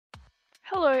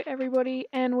Hello everybody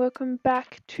and welcome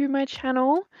back to my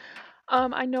channel.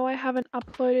 I know I haven't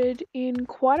uploaded in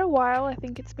quite a while. I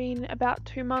think it's been about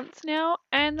 2 months now,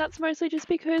 and that's mostly just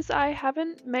because I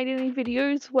haven't made any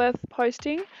videos worth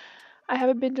posting. I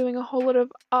haven't been doing a whole lot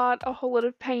of art, a whole lot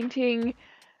of painting.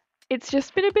 It's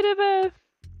just been a bit of a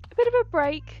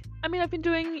break. I mean, I've been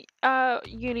doing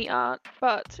uni art,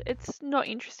 but it's not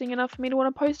interesting enough for me to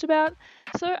want to post about,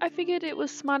 so I figured it was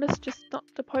smartest just not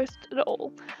to post at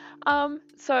all.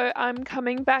 So I'm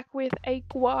coming back with a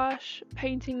gouache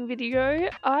painting video.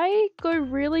 I go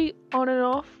really on and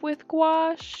off with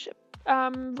gouache.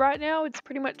 Right now it's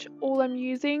pretty much all I'm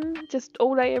using, just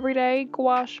all day every day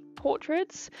gouache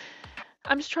portraits.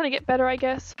 I'm just trying to get better, I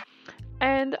guess.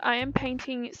 And I am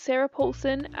painting Sarah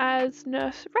Paulson as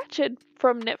Nurse Ratched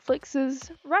from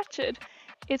Netflix's Ratched.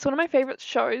 It's one of my favourite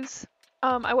shows.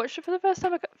 I watched it for the first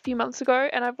time a few months ago,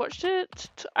 and I watched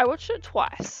it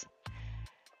twice,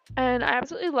 and I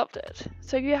absolutely loved it.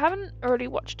 So if you haven't already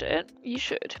watched it, you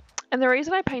should. And the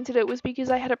reason I painted it was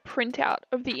because I had a printout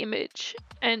of the image,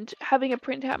 and having a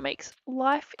printout makes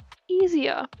life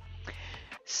easier.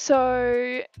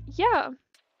 So yeah.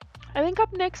 I think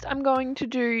up next I'm going to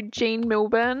do Jean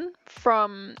Milburn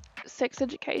from Sex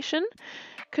Education,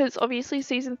 because obviously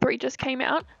season 3 just came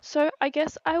out, so I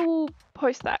guess I will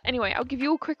post that. Anyway, I'll give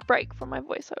you a quick break from my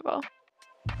voiceover.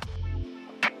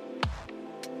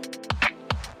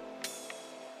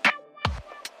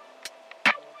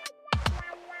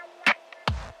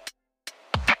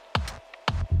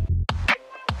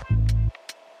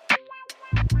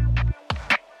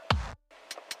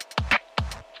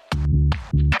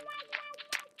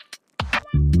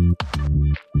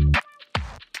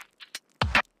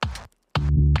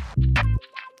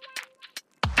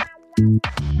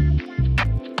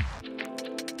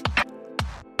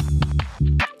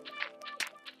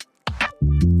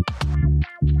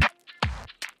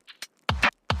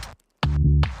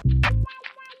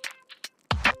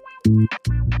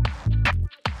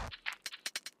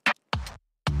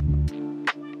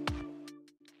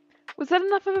 Was that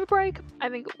enough of a break? I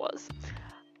think it was.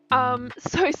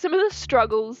 So some of the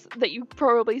struggles that you've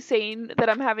probably seen that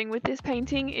I'm having with this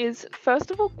painting is,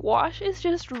 first of all, gouache is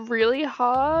just really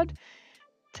hard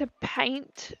to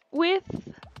paint with.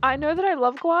 I know that I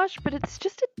love gouache, but it's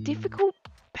just a difficult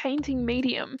painting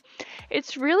medium.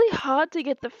 It's really hard to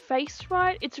get the face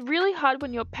right. It's really hard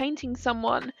when you're painting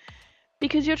someone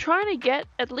because you're trying to get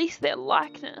at least their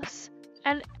likeness.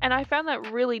 And I found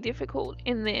that really difficult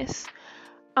in this.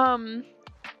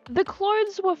 The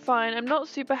clothes were fine. I'm not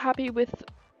super happy with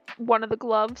one of the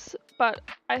gloves, but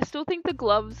I still think the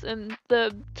gloves and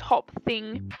the top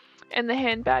thing and the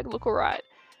handbag look alright.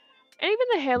 And even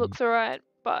the hair looks alright,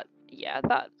 but yeah,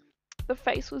 the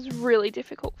face was really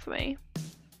difficult for me.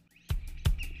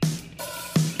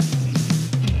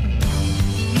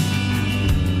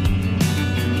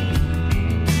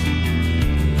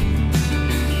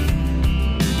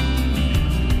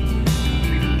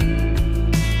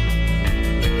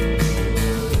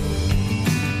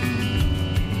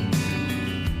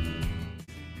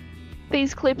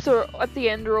 These clips are at the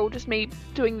end are all just me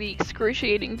doing the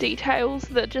excruciating details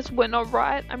that just were not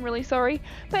right. I'm really sorry.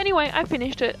 But anyway, I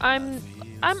finished it. I'm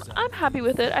happy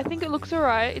with it. I think it looks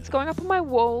alright. It's going up on my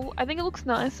wall. I think it looks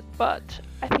nice, but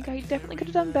I think I definitely could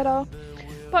have done better.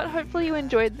 But hopefully you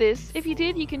enjoyed this. If you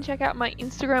did, you can check out my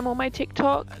Instagram or my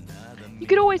TikTok. You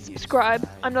could always subscribe.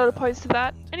 I'm not opposed to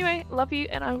that. Anyway, love you,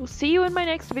 and I will see you in my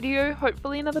next video.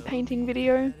 Hopefully another painting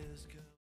video.